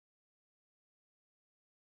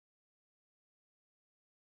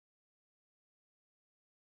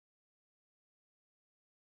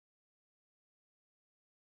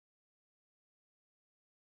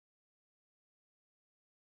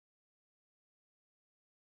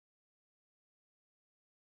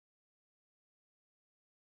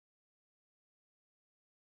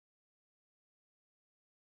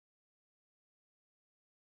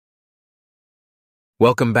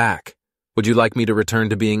Welcome back. Would you like me to return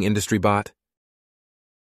to being industry bot?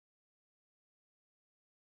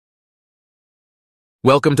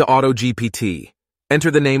 Welcome to Auto-GPT. Enter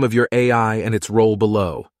the name of your AI and its role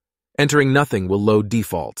below. Entering nothing will load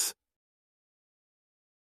defaults.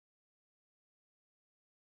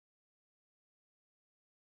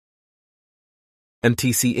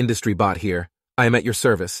 MTC Industry Bot here. I am at your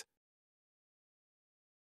service.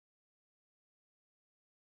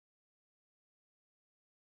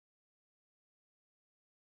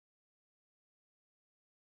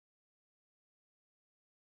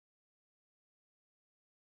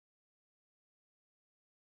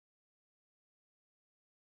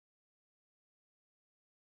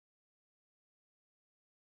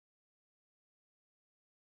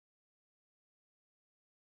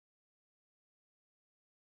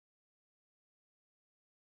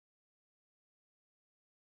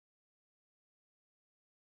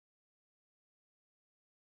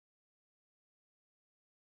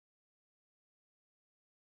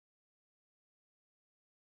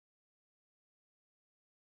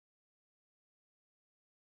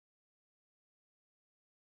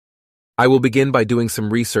 I will begin by doing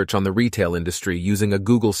some research on the retail industry using a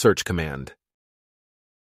Google search command.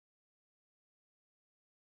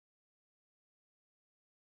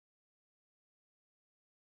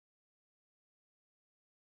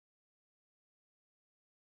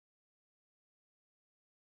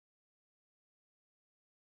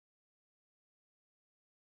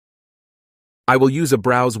 I will use a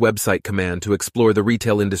browse website command to explore the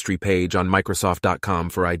retail industry page on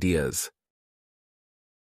Microsoft.com for ideas.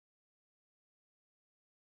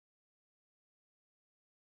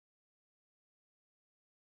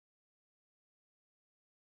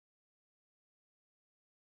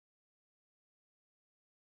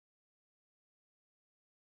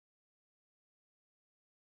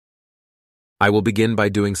 I will begin by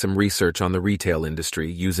doing some research on the retail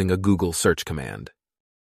industry using a Google search command.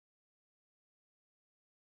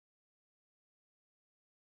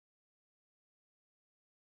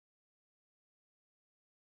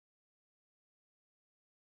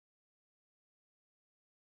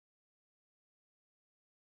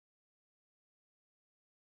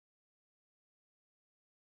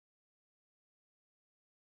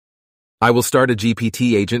 I will start a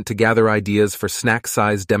GPT agent to gather ideas for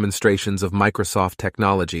snack-sized demonstrations of Microsoft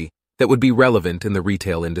technology that would be relevant in the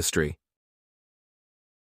retail industry.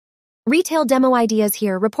 Retail demo ideas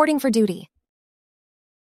here, reporting for duty.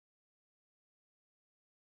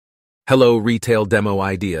 Hello, retail demo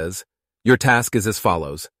ideas. Your task is as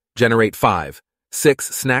follows. Generate 5, 6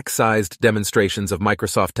 snack-sized demonstrations of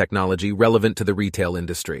Microsoft technology relevant to the retail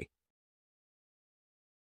industry.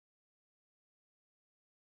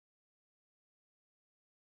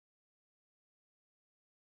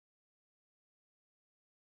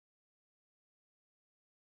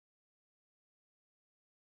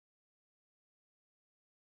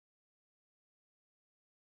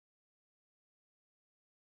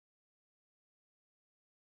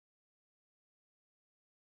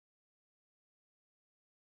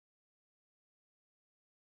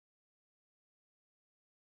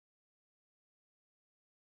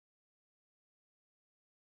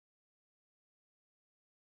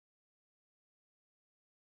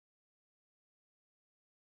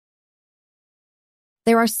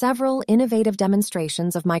 There are several innovative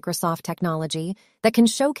demonstrations of Microsoft technology that can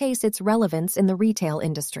showcase its relevance in the retail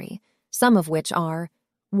industry, some of which are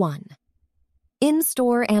 1.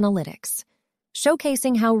 In-store analytics,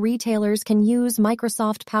 showcasing how retailers can use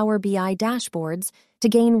Microsoft Power BI dashboards to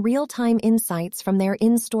gain real-time insights from their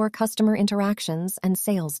in-store customer interactions and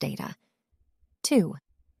sales data. 2.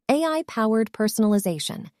 AI-powered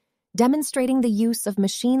personalization, demonstrating the use of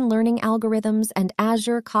machine learning algorithms and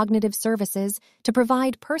Azure Cognitive Services to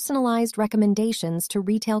provide personalized recommendations to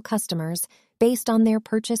retail customers based on their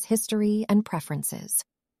purchase history and preferences.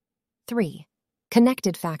 3.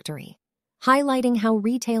 Connected Factory, highlighting how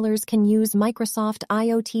retailers can use Microsoft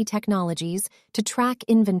IoT technologies to track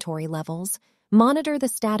inventory levels, monitor the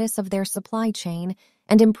status of their supply chain,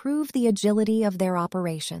 and improve the agility of their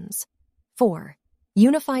operations. 4.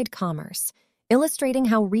 Unified Commerce, illustrating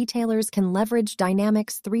how retailers can leverage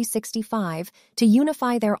Dynamics 365 to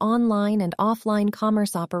unify their online and offline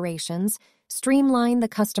commerce operations, streamline the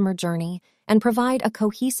customer journey, and provide a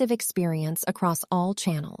cohesive experience across all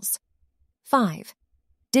channels. 5.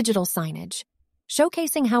 Digital signage,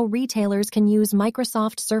 showcasing how retailers can use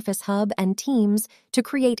Microsoft Surface Hub and Teams to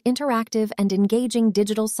create interactive and engaging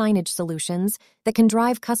digital signage solutions that can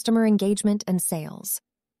drive customer engagement and sales.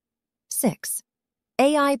 6.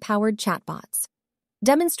 AI-powered chatbots,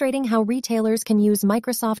 demonstrating how retailers can use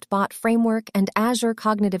Microsoft Bot Framework and Azure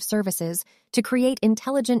Cognitive Services to create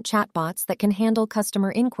intelligent chatbots that can handle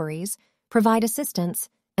customer inquiries, provide assistance,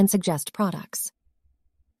 and suggest products.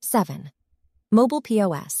 7. Mobile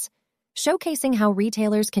POS, showcasing how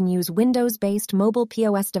retailers can use Windows-based mobile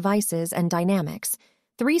POS devices and Dynamics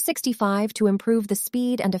 365 to improve the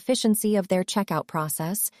speed and efficiency of their checkout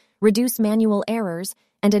process, reduce manual errors,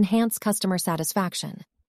 and enhance customer satisfaction.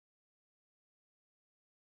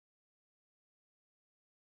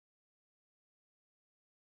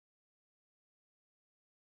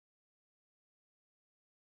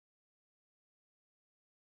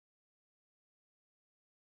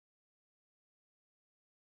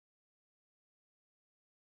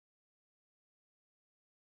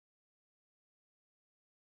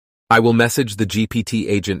 I will message the GPT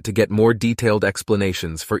agent to get more detailed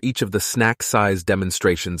explanations for each of the snack-sized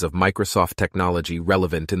demonstrations of Microsoft technology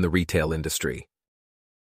relevant in the retail industry.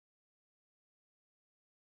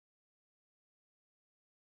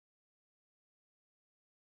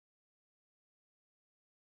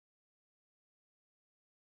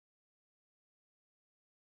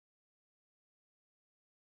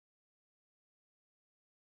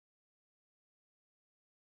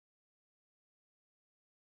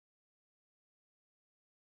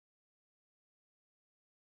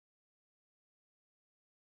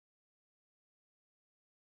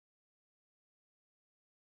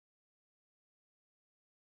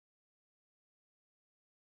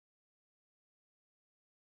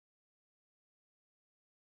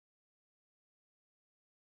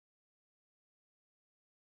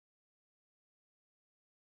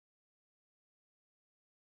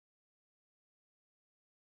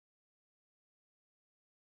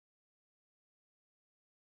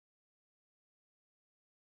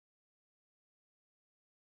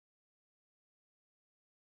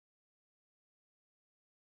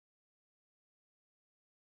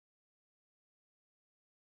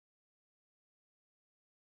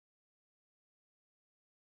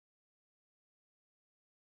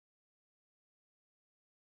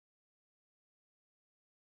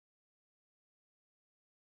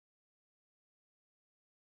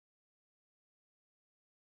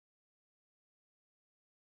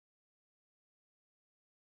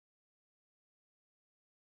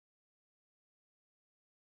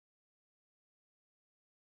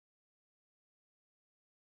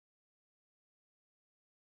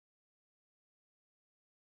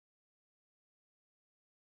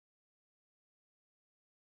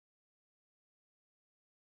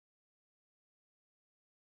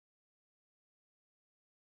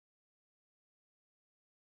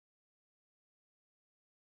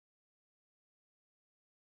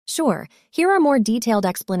 Sure, here are more detailed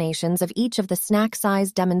explanations of each of the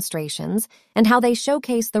snack-sized demonstrations and how they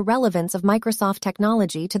showcase the relevance of Microsoft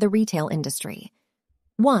technology to the retail industry.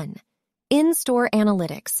 1. In-store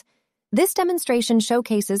analytics. This demonstration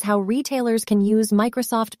showcases how retailers can use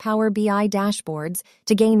Microsoft Power BI dashboards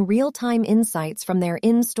to gain real-time insights from their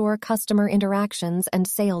in-store customer interactions and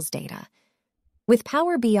sales data. With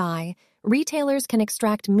Power BI, retailers can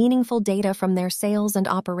extract meaningful data from their sales and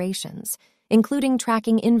operations, including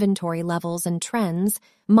tracking inventory levels and trends,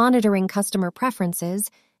 monitoring customer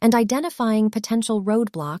preferences, and identifying potential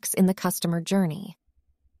roadblocks in the customer journey.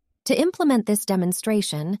 To implement this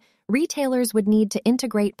demonstration, retailers would need to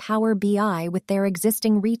integrate Power BI with their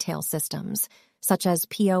existing retail systems, such as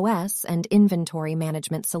POS and inventory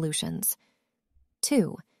management solutions.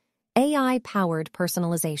 2. AI-powered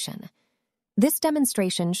personalization. This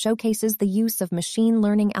demonstration showcases the use of machine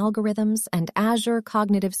learning algorithms and Azure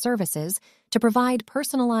Cognitive Services to provide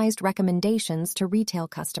personalized recommendations to retail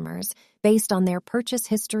customers based on their purchase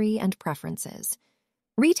history and preferences.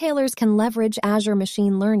 Retailers can leverage Azure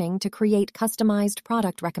machine learning to create customized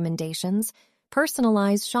product recommendations,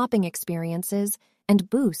 personalize shopping experiences, and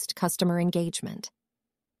boost customer engagement.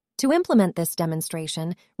 To implement this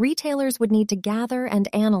demonstration, retailers would need to gather and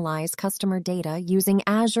analyze customer data using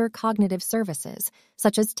Azure Cognitive Services,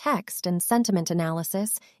 such as text and sentiment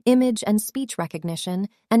analysis, image and speech recognition,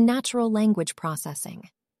 and natural language processing.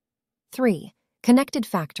 3. Connected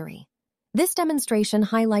Factory. This demonstration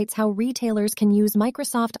highlights how retailers can use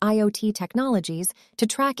Microsoft IoT technologies to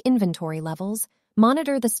track inventory levels,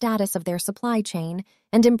 monitor the status of their supply chain,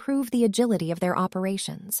 and improve the agility of their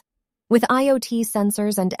operations. With IoT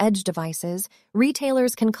sensors and edge devices,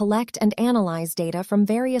 retailers can collect and analyze data from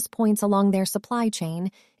various points along their supply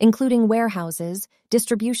chain, including warehouses,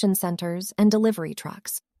 distribution centers, and delivery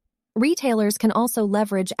trucks. Retailers can also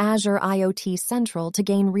leverage Azure IoT Central to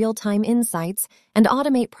gain real-time insights and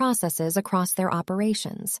automate processes across their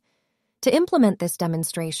operations. To implement this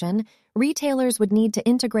demonstration, retailers would need to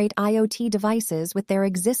integrate IoT devices with their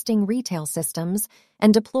existing retail systems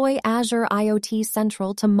and deploy Azure IoT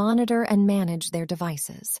Central to monitor and manage their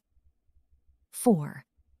devices. 4.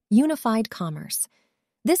 Unified commerce.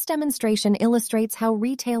 This demonstration illustrates how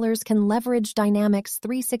retailers can leverage Dynamics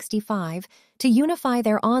 365 to unify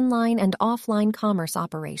their online and offline commerce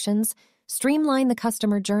operations, streamline the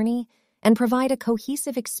customer journey, and provide a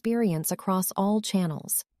cohesive experience across all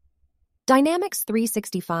channels. Dynamics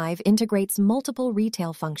 365 integrates multiple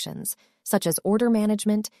retail functions, such as order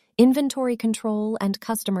management, inventory control, and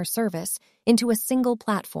customer service, into a single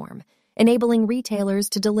platform, enabling retailers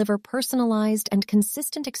to deliver personalized and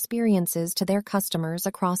consistent experiences to their customers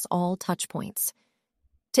across all touchpoints.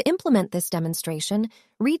 To implement this demonstration,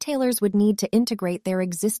 retailers would need to integrate their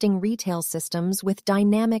existing retail systems with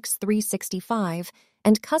Dynamics 365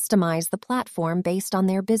 and customize the platform based on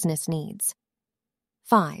their business needs.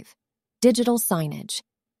 5. Digital signage.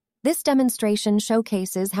 This demonstration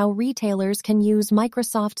showcases how retailers can use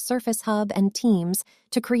Microsoft Surface Hub and Teams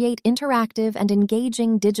to create interactive and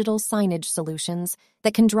engaging digital signage solutions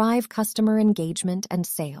that can drive customer engagement and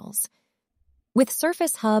sales. With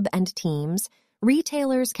Surface Hub and Teams,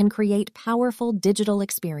 retailers can create powerful digital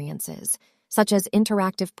experiences, such as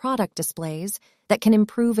interactive product displays that can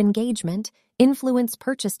improve engagement, influence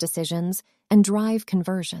purchase decisions, and drive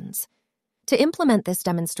conversions. To implement this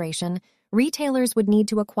demonstration, retailers would need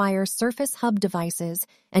to acquire Surface Hub devices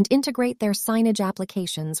and integrate their signage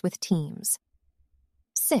applications with Teams.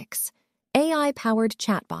 6. AI-powered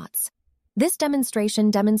chatbots. This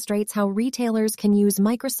demonstration demonstrates how retailers can use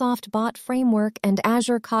Microsoft Bot Framework and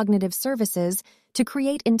Azure Cognitive Services to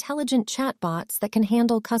create intelligent chatbots that can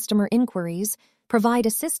handle customer inquiries, provide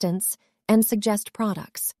assistance, and suggest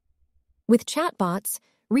products. With chatbots,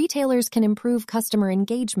 retailers can improve customer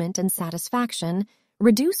engagement and satisfaction,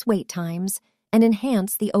 reduce wait times, and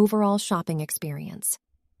enhance the overall shopping experience.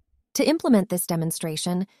 To implement this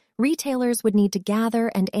demonstration, retailers would need to gather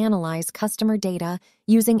and analyze customer data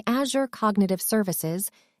using Azure Cognitive Services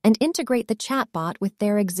and integrate the chatbot with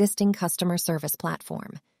their existing customer service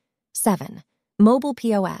platform. 7. Mobile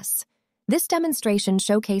POS. This demonstration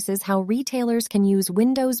showcases how retailers can use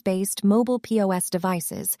Windows-based mobile POS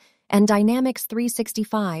devices and Dynamics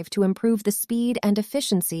 365 to improve the speed and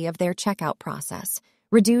efficiency of their checkout process,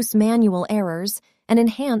 reduce manual errors, and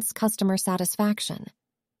enhance customer satisfaction.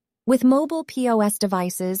 With mobile POS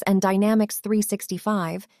devices and Dynamics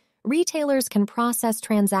 365, retailers can process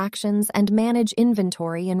transactions and manage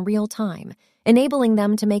inventory in real time, enabling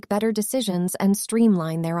them to make better decisions and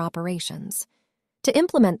streamline their operations. To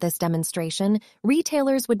implement this demonstration,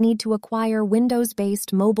 retailers would need to acquire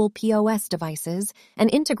Windows-based mobile POS devices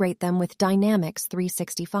and integrate them with Dynamics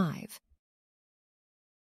 365.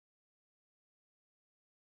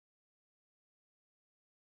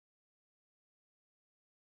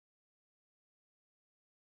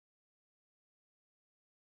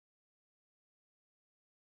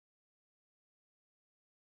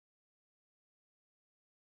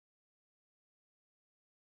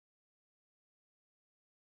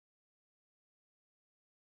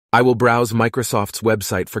 I will browse Microsoft's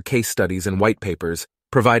website for case studies and white papers,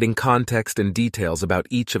 providing context and details about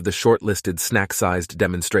each of the shortlisted snack-sized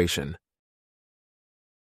demonstration.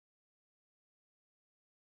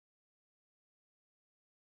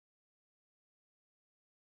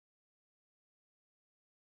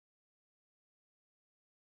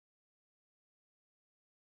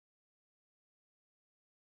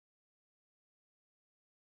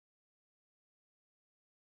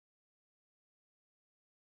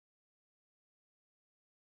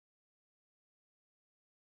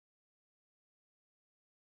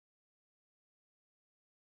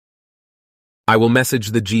 I will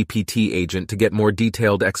message the GPT agent to get more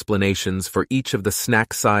detailed explanations for each of the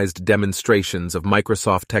snack-sized demonstrations of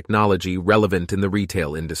Microsoft technology relevant in the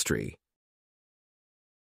retail industry.